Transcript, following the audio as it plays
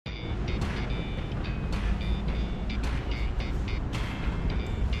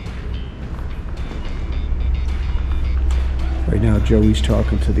Joey's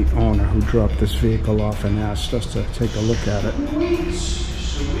talking to the owner who dropped this vehicle off and asked us to take a look at it.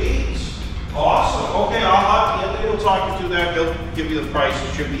 Sweet. Awesome. Okay, he'll talk you through that. He'll give you the price.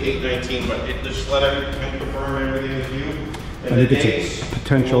 It should be $819, but just let everything confirm everything with you. I think it's a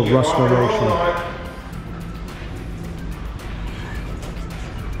potential restoration.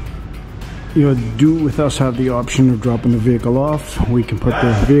 You do with us have the option of dropping the vehicle off. We can put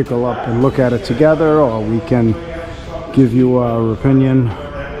the vehicle up and look at it together, or we can give you our opinion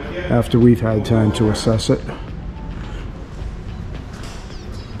after we've had time to assess it.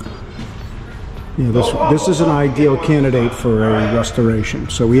 Yeah, this is an ideal candidate for a restoration.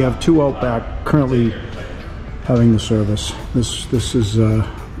 So we have two out back currently having the service. This is a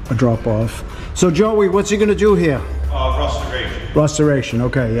drop off. So Joey, what's he gonna do here? Restoration. Restoration,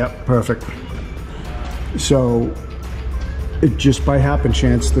 okay, yep, perfect. So, it just by happen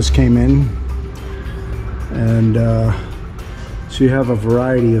chance this came in, and so you have a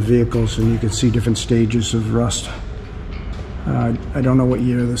variety of vehicles and you can see different stages of rust. I don't know what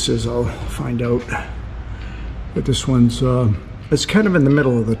year this is, I'll find out. But this one's, it's kind of in the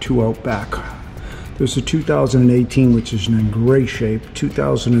middle of the two out back. There's a 2018 which is in great shape,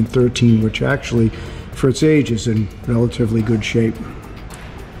 2013 which actually for its age is in relatively good shape,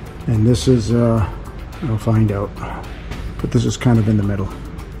 and this is I'll find out, but this is kind of in the middle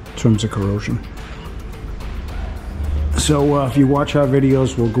in terms of corrosion. So if you watch our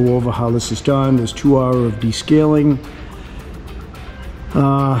videos, we'll go over how this is done. There's 2 hours of descaling,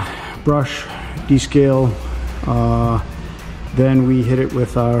 brush, descale, then we hit it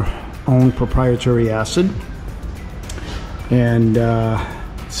with our own proprietary acid, and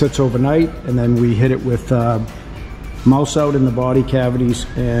sits overnight, and then we hit it with mouse out in the body cavities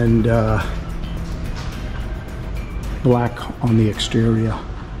and black on the exterior.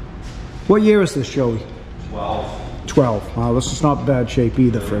 What year is this, Joey? 12. 12. Wow, this is not bad shape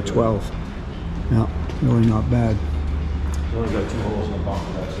either for a 12. Yeah, really not bad. It's only got 2 holes in the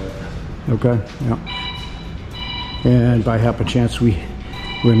bumper, that's it. Okay, yeah. And by happen chance, we're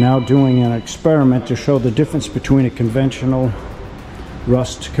now doing an experiment to show the difference between a conventional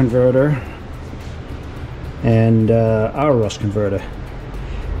rust converter and our rust converter.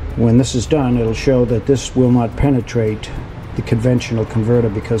 When this is done, it'll show that this will not penetrate the conventional converter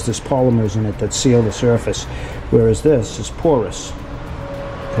because there's polymers in it that seal the surface, whereas this is porous.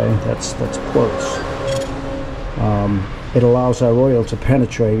 Okay, that's porous. It allows our oil to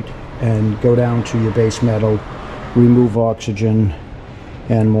penetrate and go down to your base metal, remove oxygen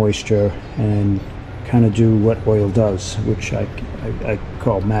and moisture, and kind of do what oil does, which I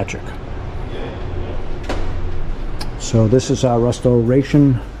call magic. So this is our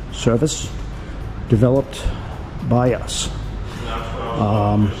restoration service developed by us,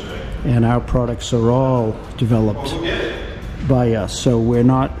 and our products are all developed by us. So we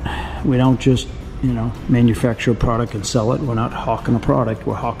don't just manufacture a product and sell it. We're not hawking a product,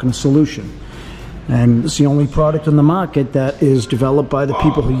 we're hawking a solution. And it's the only product in the market that is developed by the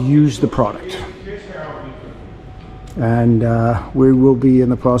people who use the product. And we will be in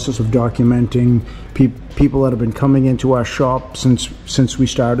the process of documenting people that have been coming into our shop since we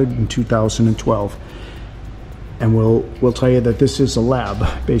started in 2012. And we'll tell you that this is a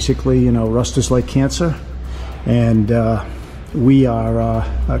lab. Basically, rust is like cancer, and we are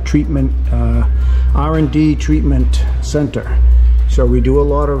a treatment R&D treatment center. So we do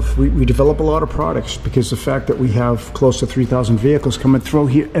we develop a lot of products because the fact that we have close to 3,000 vehicles coming through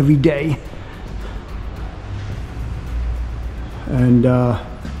here every day. And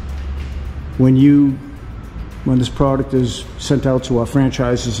when this product is sent out to our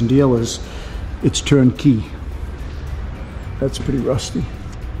franchises and dealers, it's turnkey. That's pretty rusty.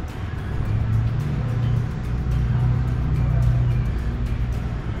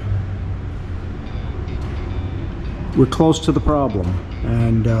 We're close to the problem,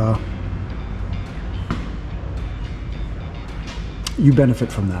 and you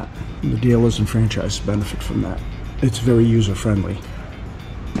benefit from that. The dealers and franchises benefit from that. It's very user-friendly.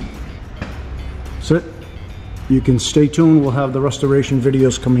 So you can stay tuned. We'll have the restoration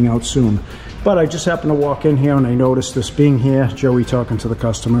videos coming out soon. But I just happened to walk in here and I noticed this being here, Joey talking to the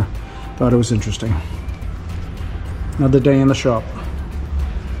customer. Thought it was interesting. Another day in the shop.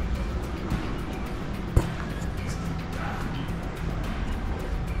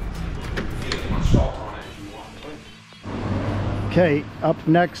 Okay, up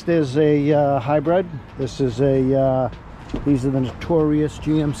next is a hybrid. This is these are the notorious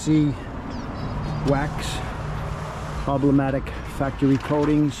GMC wax problematic factory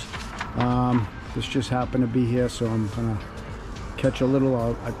coatings. This just happened to be here, so I'm gonna catch a little.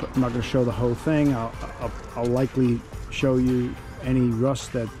 I'm not gonna show the whole thing. I'll likely show you any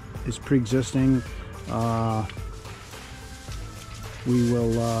rust that is pre-existing.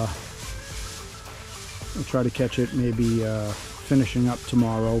 We'll try to catch it, maybe finishing up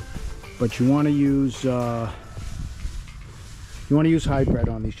tomorrow. But you want to use hybrid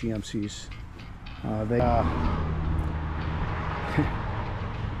on these GMCs. They are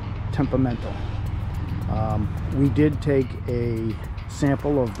temperamental. We did take a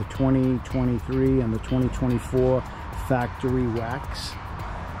sample of the 2023 and the 2024 factory wax,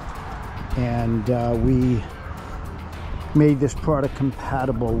 and we made this product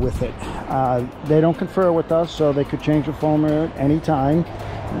compatible with it. They don't confer with us, so they could change the foamer at any time.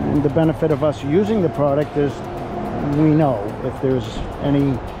 And the benefit of us using the product is we know if there's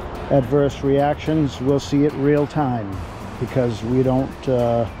any adverse reactions, we'll see it real time, because we don't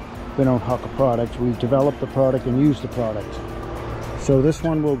huck a product. We develop the product and use the product. So this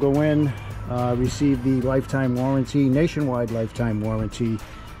one will go in, receive the lifetime warranty, nationwide lifetime warranty,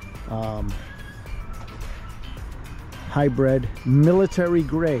 hybrid, military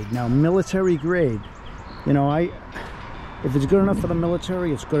grade. Now, military grade, you know, if it's good enough for the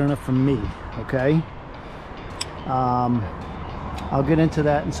military, it's good enough for me, okay? I'll get into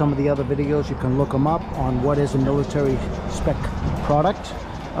that in some of the other videos. You can look them up on what is a military spec product.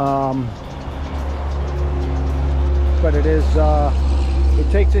 But it is,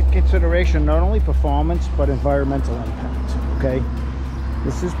 it takes into consideration not only performance, but environmental impact, okay?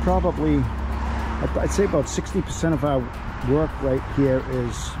 This is probably, I'd say about 60% of our work right here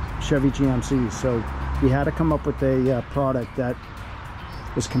is Chevy GMCs. So we had to come up with a product that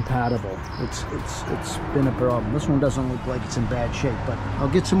is compatible. It's been a problem. This one doesn't look like it's in bad shape, but I'll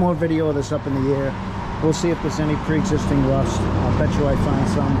get some more video of this up in the air. We'll see if there's any pre-existing rust. I'll bet you I find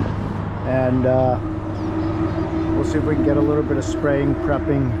some, and we'll see if we can get a little bit of spraying,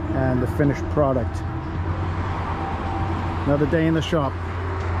 prepping, and the finished product. Another day in the shop.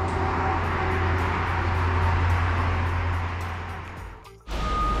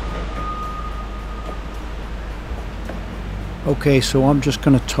 Okay, so I'm just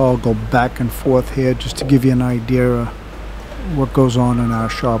going to toggle back and forth here just to give you an idea of what goes on in our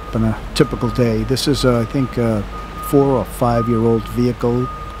shop on a typical day. This is, I think, a 4 or 5 year old vehicle.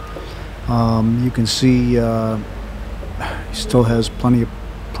 You can see he still has plenty of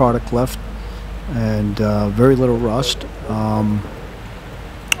product left, and very little rust.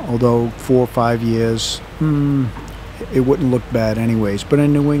 Although 4 or 5 years, it wouldn't look bad anyways. But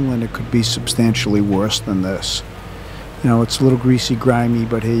in New England, it could be substantially worse than this. You know, it's a little greasy, grimy,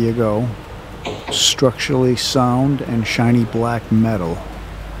 but here you go. Structurally sound and shiny black metal.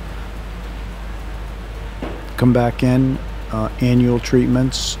 Come back in, annual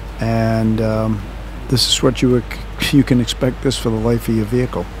treatments, and this is what you can expect this for the life of your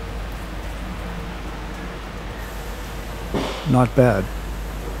vehicle. Not bad.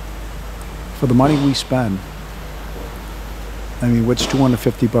 For the money we spend, I mean, what's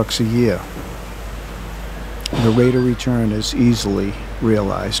 $250 a year? The rate of return is easily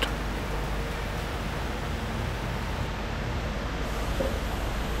realized.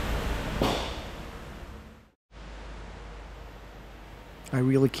 I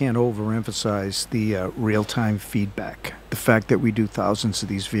really can't overemphasize the real-time feedback. The fact that we do thousands of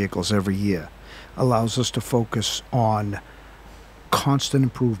these vehicles every year allows us to focus on constant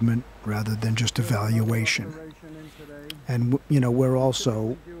improvement rather than just evaluation. And, you know, we're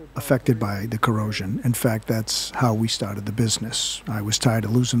also affected by the corrosion. In fact, that's how we started the business. I was tired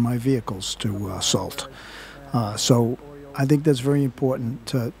of losing my vehicles to salt. So I think that's very important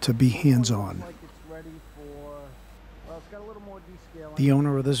to be hands-on. The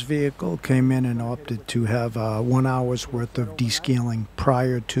owner of this vehicle came in and opted to have 1 hour's worth of descaling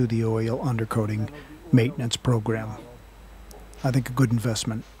prior to the oil undercoating maintenance program. I think a good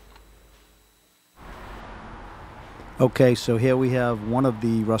investment. Okay, so here we have one of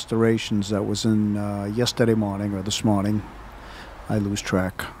the restorations that was in yesterday morning or this morning. I lose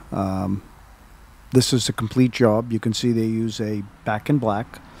track. This is a complete job. You can see they use a back in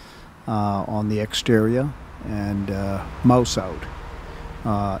black on the exterior and mouse out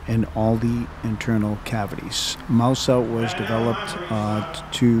in all the internal cavities. Mouse out was developed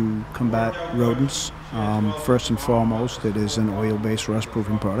to combat rodents. First and foremost, it is an oil-based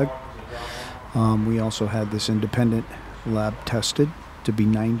rustproofing product. We also had this independent lab tested to be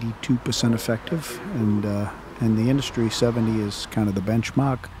 92% effective, and in the industry, 70 is kind of the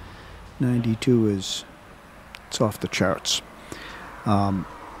benchmark. 92 is, it's off the charts.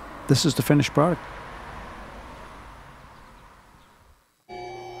 This is the finished product.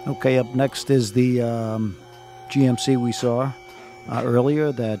 Okay, up next is the GMC we saw.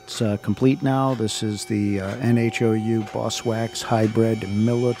 earlier that's complete now. This is the NHOU Boss Wax Hybrid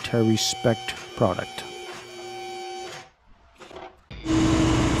Military Spec product.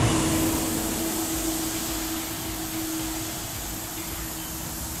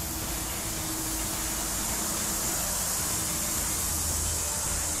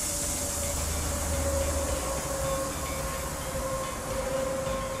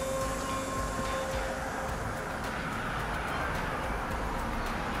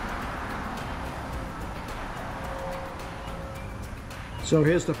 So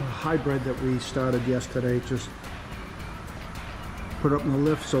here's the hybrid that we started yesterday. Just put up in the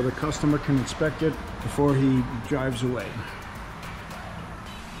lift so the customer can inspect it before he drives away.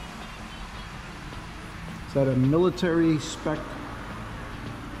 Is that a military spec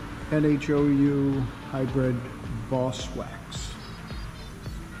NHOU hybrid Boss Wax?